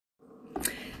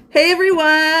Hey everyone,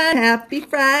 happy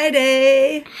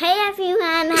Friday. Hey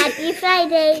everyone, happy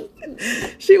Friday.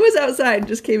 She was outside,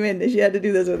 just came in and she had to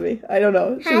do this with me. I don't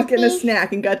know. She was getting a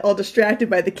snack and got all distracted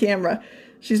by the camera.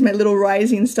 She's my little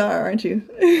rising star, aren't you?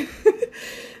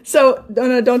 So,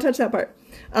 no, don't touch that part.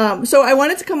 So I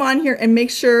wanted to come on here and make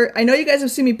sure, I know you guys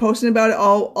have seen me posting about it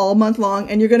all month long,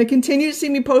 and you're going to continue to see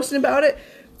me posting about it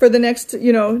for the next,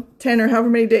 10 or however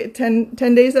many days, 10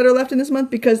 days that are left in this month,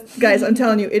 because guys, I'm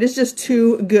telling you, it is just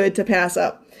too good to pass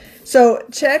up. So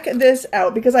check this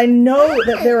out, because I know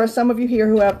that there are some of you here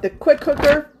who have the quick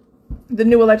cooker, the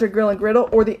new electric grill and griddle,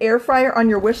 or the air fryer on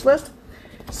your wish list.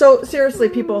 So seriously,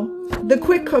 people, the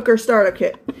quick cooker starter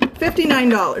kit,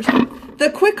 $59.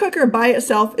 The quick cooker by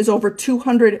itself is over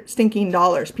 $200 stinking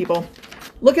dollars, people.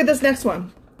 Look at this next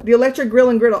one. The electric grill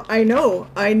and griddle. I know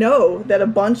that a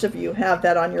bunch of you have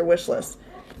that on your wish list.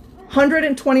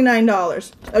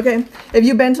 $129. Okay. If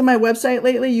you've been to my website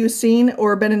lately, you've seen,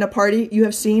 or been in a party, you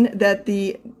have seen that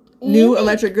the new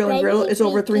electric grill and griddle is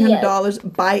over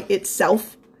 $300 by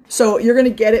itself. So you're going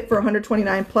to get it for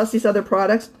 $129 plus these other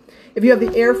products. If you have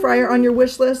the air fryer on your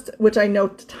wish list, which I know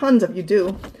tons of you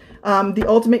do, the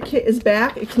ultimate kit is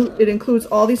back. It includes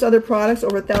all these other products,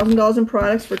 over $1,000 in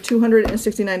products for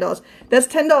 $269. That's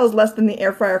 $10 less than the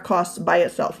air fryer costs by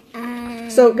itself.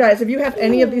 So guys, if you have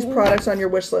any of these products on your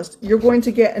wish list, you're going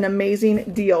to get an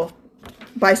amazing deal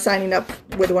by signing up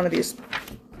with one of these.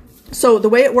 So the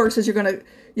way it works is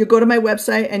you'll go to my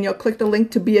website and you'll click the link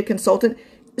to be a consultant.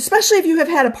 Especially if you have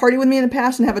had a party with me in the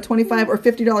past and have a $25 or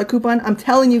 $50 coupon, I'm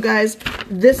telling you guys,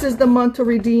 this is the month to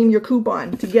redeem your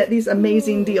coupon to get these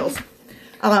amazing deals.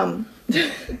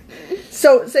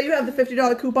 So say you have the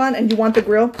 $50 coupon and you want the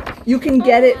grill, you can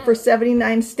get it for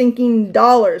 $79 stinking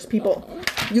dollars, people.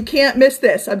 You can't miss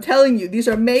this. I'm telling you, these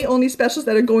are May only specials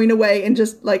that are going away in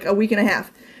just like a week and a half.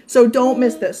 So don't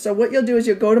miss this. So what you'll do is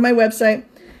you'll go to my website,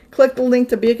 click the link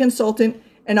to be a consultant,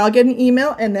 and I'll get an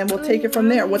email, and then we'll take it from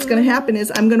there. What's going to happen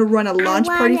is I'm going to run a launch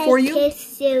party for you.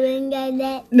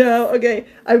 No, okay.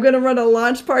 I'm going to run a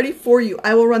launch party for you.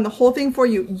 I will run the whole thing for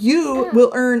you. You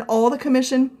will earn all the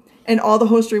commission and all the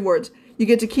host rewards. You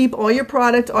get to keep all your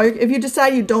product. If you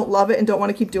decide you don't love it and don't want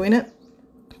to keep doing it,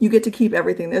 you get to keep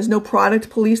everything. There's no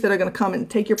product police that are going to come and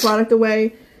take your product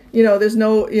away. There's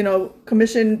no,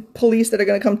 commission police that are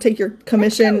going to come take your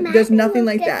commission. There's nothing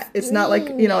like that. It's not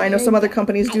like, I know some other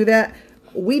companies do that.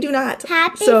 We do not.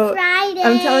 Happy so Friday.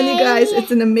 I'm telling you guys,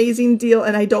 it's an amazing deal,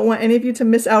 and I don't want any of you to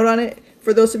miss out on it,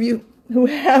 for those of you who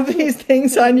have these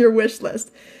things on your wish list.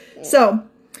 So,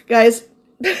 guys,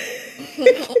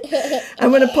 I'm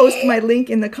going to post my link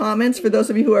in the comments for those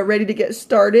of you who are ready to get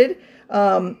started.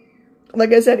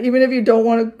 Like I said, even if you don't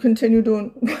want to continue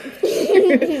doing...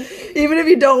 Even if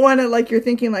you don't want to, like, you're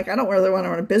thinking, like, I don't really want to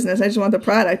run a business, I just want the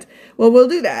product. Well, we'll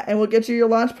do that, and we'll get you your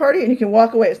launch party, and you can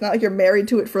walk away. It's not like you're married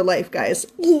to it for life, guys.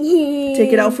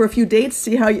 Take it out for a few dates,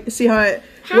 see how it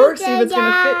works, see if it's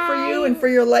going to fit for you and for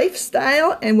your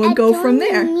lifestyle, and we'll go from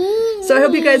there. So I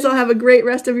hope you guys all have a great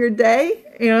rest of your day,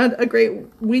 and a great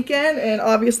weekend, and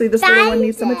obviously this little one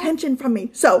needs some attention from me.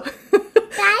 So,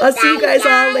 I'll see you guys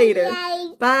all later.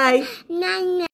 Bye.